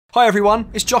Hi everyone,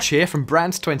 it's Josh here from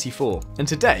Brand24, and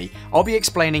today I'll be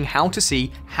explaining how to see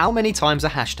how many times a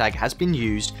hashtag has been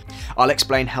used. I'll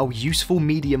explain how useful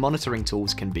media monitoring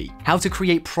tools can be, how to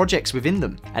create projects within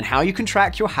them, and how you can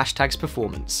track your hashtag's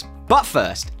performance. But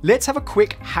first, let's have a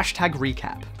quick hashtag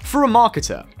recap. For a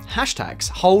marketer, hashtags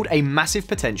hold a massive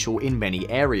potential in many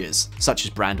areas, such as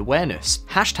brand awareness,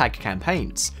 hashtag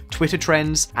campaigns, Twitter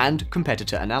trends, and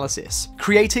competitor analysis.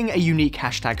 Creating a unique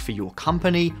hashtag for your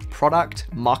company, product,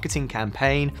 marketing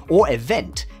campaign, or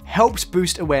event helps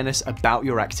boost awareness about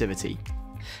your activity.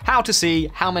 How to see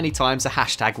how many times a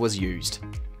hashtag was used.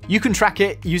 You can track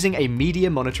it using a media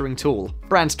monitoring tool.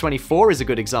 Brand24 is a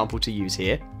good example to use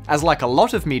here, as like a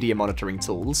lot of media monitoring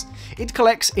tools, it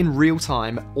collects in real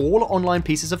time all online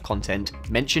pieces of content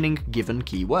mentioning given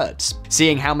keywords.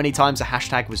 Seeing how many times a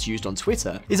hashtag was used on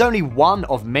Twitter is only one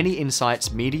of many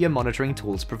insights media monitoring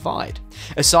tools provide.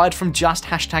 Aside from just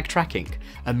hashtag tracking,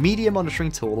 a media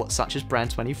monitoring tool such as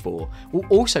Brand24 will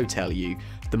also tell you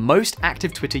the most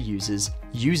active Twitter users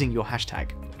using your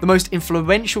hashtag, the most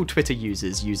influential Twitter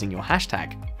users using your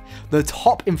hashtag, the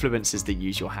top influencers that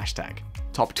use your hashtag,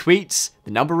 top tweets,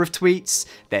 the number of tweets,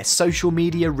 their social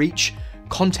media reach,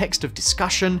 context of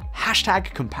discussion,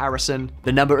 hashtag comparison,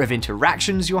 the number of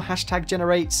interactions your hashtag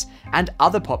generates, and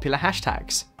other popular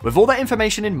hashtags. With all that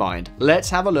information in mind, let's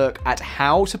have a look at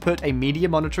how to put a media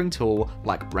monitoring tool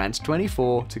like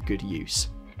Brand24 to good use.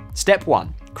 Step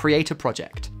 1. Create a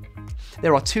project.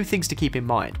 There are two things to keep in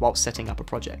mind while setting up a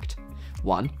project.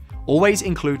 1. Always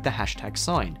include the hashtag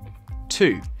sign.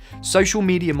 2. Social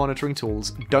media monitoring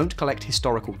tools don't collect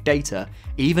historical data,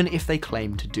 even if they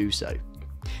claim to do so.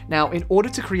 Now, in order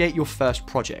to create your first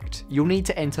project, you'll need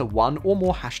to enter one or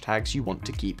more hashtags you want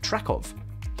to keep track of.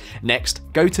 Next,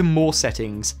 go to More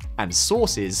Settings and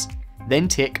Sources, then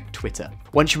tick Twitter.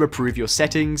 Once you approve your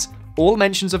settings, all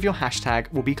mentions of your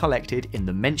hashtag will be collected in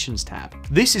the Mentions tab.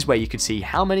 This is where you can see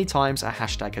how many times a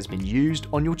hashtag has been used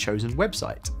on your chosen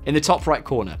website. In the top right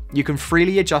corner, you can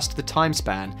freely adjust the time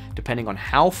span depending on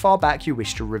how far back you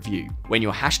wish to review. When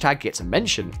your hashtag gets a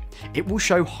mention, it will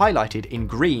show highlighted in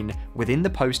green within the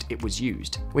post it was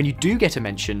used. When you do get a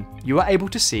mention, you are able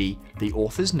to see the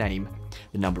author's name,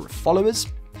 the number of followers,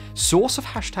 source of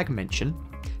hashtag mention,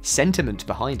 sentiment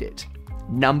behind it,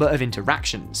 number of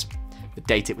interactions, the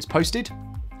date it was posted,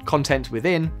 content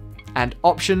within, and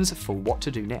options for what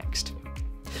to do next.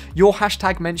 Your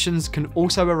hashtag mentions can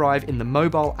also arrive in the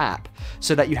mobile app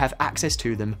so that you have access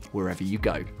to them wherever you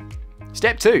go.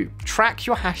 Step 2. Track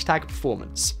your hashtag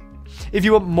performance. If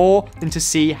you want more than to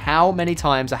see how many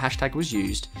times a hashtag was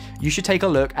used, you should take a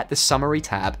look at the Summary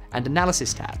tab and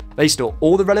Analysis tab. They store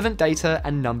all the relevant data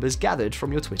and numbers gathered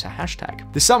from your Twitter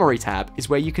hashtag. The Summary tab is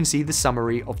where you can see the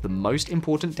summary of the most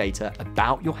important data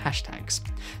about your hashtags,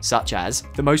 such as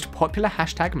the most popular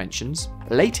hashtag mentions,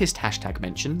 latest hashtag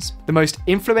mentions, the most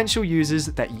influential users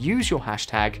that use your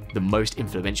hashtag, the most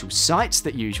influential sites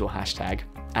that use your hashtag,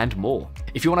 and more.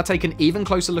 If you want to take an even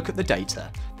closer look at the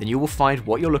data, then you will find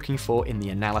what you're looking for in the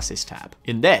Analysis tab.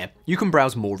 In there, you can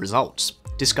browse more results,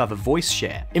 discover voice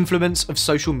share, influence of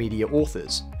social media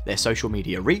authors, their social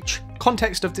media reach,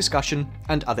 context of discussion,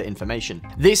 and other information.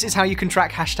 This is how you can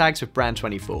track hashtags with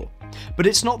Brand24. But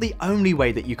it's not the only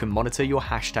way that you can monitor your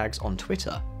hashtags on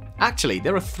Twitter. Actually,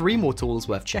 there are 3 more tools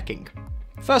worth checking.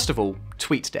 First of all,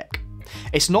 TweetDeck.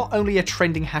 It's not only a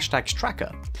trending hashtags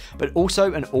tracker, but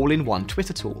also an all-in-one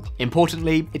Twitter tool.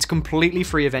 Importantly, it's completely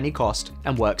free of any cost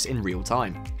and works in real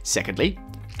time. Secondly,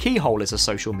 Keyhole is a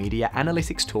social media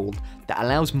analytics tool that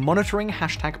allows monitoring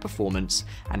hashtag performance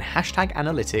and hashtag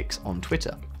analytics on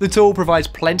Twitter. The tool provides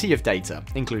plenty of data,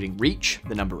 including reach,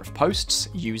 the number of posts,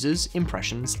 users,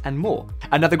 impressions, and more.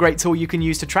 Another great tool you can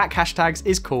use to track hashtags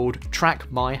is called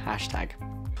Trackmyhashtag.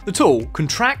 The tool can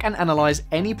track and analyze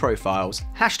any profiles,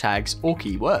 hashtags, or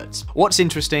keywords. What's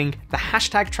interesting, the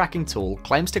hashtag tracking tool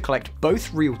claims to collect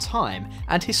both real-time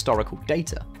and historical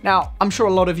data. Now, I'm sure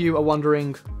a lot of you are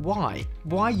wondering, why?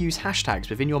 Why use hashtags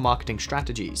within your marketing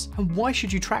strategies? And why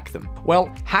should you track them? Well,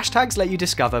 hashtags let you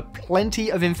discover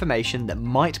plenty of information that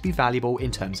might be valuable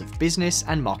in terms of business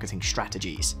and marketing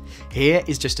strategies. Here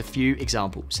is just a few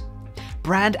examples.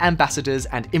 Brand ambassadors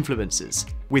and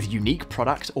influencers. With unique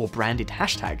product or branded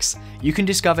hashtags, you can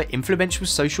discover influential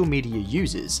social media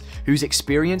users whose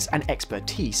experience and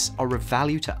expertise are of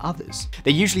value to others.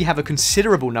 They usually have a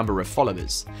considerable number of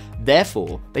followers,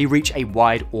 therefore they reach a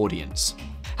wide audience.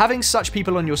 Having such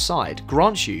people on your side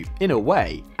grants you, in a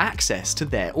way, access to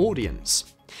their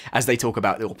audience. As they talk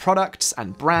about your products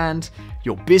and brand,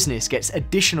 your business gets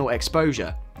additional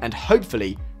exposure and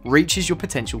hopefully reaches your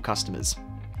potential customers.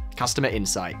 Customer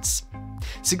insights.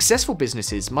 Successful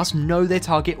businesses must know their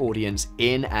target audience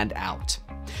in and out.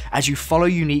 As you follow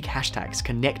unique hashtags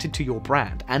connected to your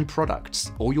brand and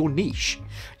products or your niche,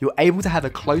 you're able to have a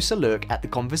closer look at the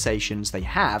conversations they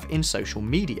have in social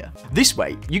media. This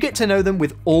way, you get to know them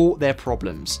with all their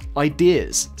problems,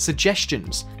 ideas,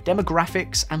 suggestions,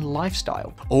 demographics, and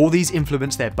lifestyle. All these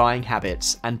influence their buying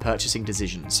habits and purchasing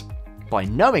decisions. By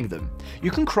knowing them,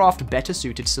 you can craft better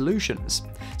suited solutions,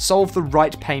 solve the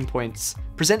right pain points,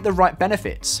 present the right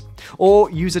benefits,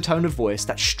 or use a tone of voice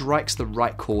that strikes the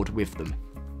right chord with them.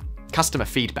 Customer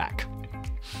feedback.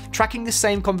 Tracking the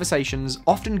same conversations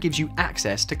often gives you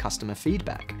access to customer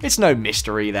feedback. It's no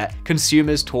mystery that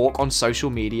consumers talk on social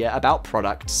media about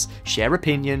products, share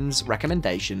opinions,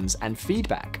 recommendations, and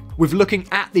feedback. With looking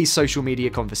at these social media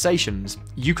conversations,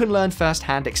 you can learn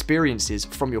first-hand experiences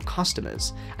from your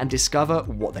customers and discover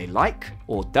what they like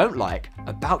or don't like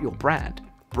about your brand.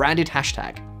 Branded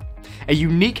hashtag. A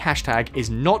unique hashtag is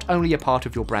not only a part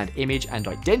of your brand image and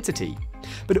identity,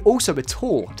 but also a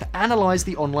tool to analyze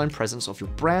the online presence of your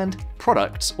brand,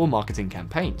 products, or marketing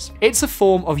campaigns. It's a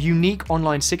form of unique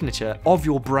online signature of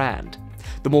your brand.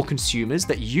 The more consumers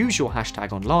that use your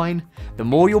hashtag online, the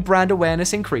more your brand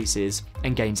awareness increases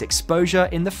and gains exposure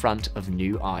in the front of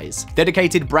new eyes.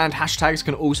 Dedicated brand hashtags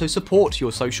can also support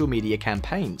your social media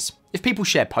campaigns. If people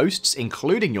share posts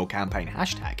including your campaign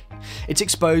hashtag, it's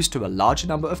exposed to a larger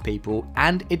number of people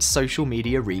and its social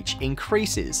media reach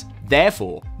increases.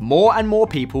 Therefore, more and more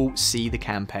people see the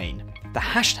campaign. The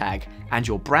hashtag and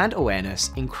your brand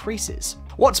awareness increases.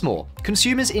 What's more,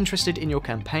 consumers interested in your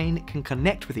campaign can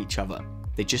connect with each other.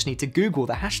 They just need to Google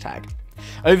the hashtag.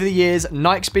 Over the years,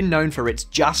 Nike's been known for its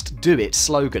 "Just Do It"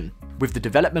 slogan. With the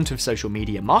development of social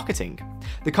media marketing,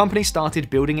 the company started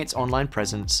building its online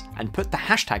presence and put the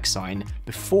hashtag sign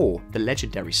before the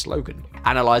legendary slogan.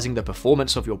 Analyzing the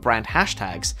performance of your brand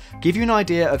hashtags give you an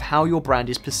idea of how your brand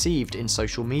is perceived in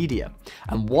social media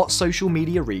and what social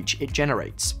media reach it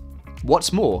generates.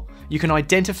 What's more, you can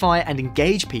identify and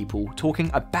engage people talking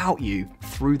about you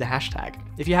through the hashtag.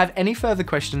 If you have any further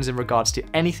questions in regards to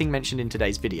anything mentioned in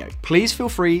today's video, please feel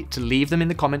free to leave them in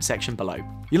the comment section below.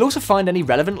 You'll also find any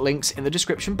relevant links in the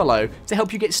description below to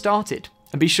help you get started.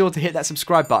 And be sure to hit that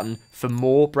subscribe button for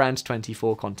more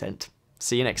Brand24 content.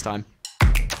 See you next time.